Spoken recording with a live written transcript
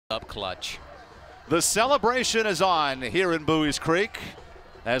up clutch. The celebration is on here in Bowie's Creek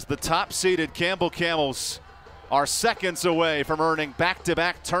as the top-seeded Campbell Camels are seconds away from earning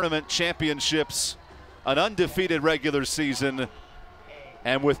back-to-back tournament championships, an undefeated regular season,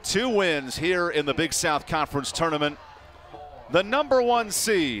 and with 2 wins here in the Big South Conference tournament, the #1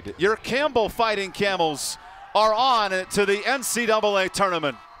 seed, your Campbell Fighting Camels, are on to the NCAA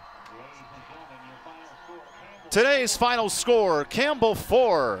tournament. Today's final score, Campbell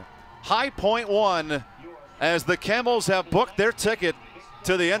 4, High Point 1, as the Camels have booked their ticket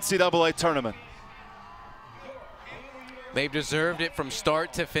to the NCAA tournament. They've deserved it from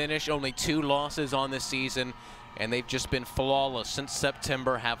start to finish. Only 2 losses on the season, and they've just been flawless since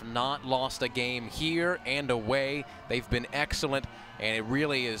September. Have not lost a game here and away. They've been excellent, and it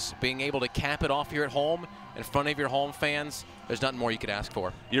really is being able to cap it off here at home in front of your home fans. There's nothing more you could ask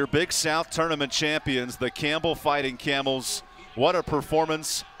for. Your Big South tournament champions, the Campbell Fighting Camels. What a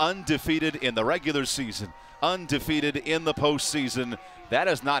performance, undefeated in the regular season, undefeated in the postseason. That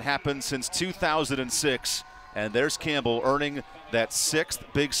has not happened since 2006. And there's Campbell earning that 6th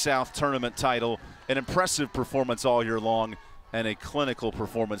Big South tournament title. An impressive performance all year long and a clinical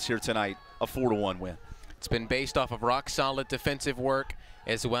performance here tonight, a 4-1 win. It's been based off of rock-solid defensive work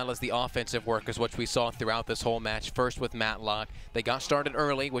as well as the offensive work, is what we saw throughout this whole match. First with Matlock. They got started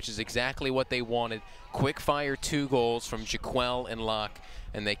early, which is exactly what they wanted. Quick-fire 2 goals from Jaquel and Locke,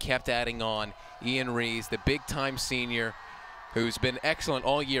 and they kept adding on. Ian Rees, the big-time senior, who's been excellent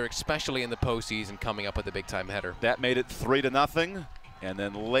all year, especially in the postseason, coming up with a big-time header. That made it 3-0. And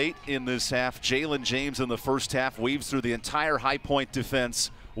then late in this half, Jalen James in the first half weaves through the entire High Point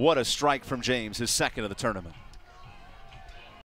defense. What a strike from James, his 2nd of the tournament.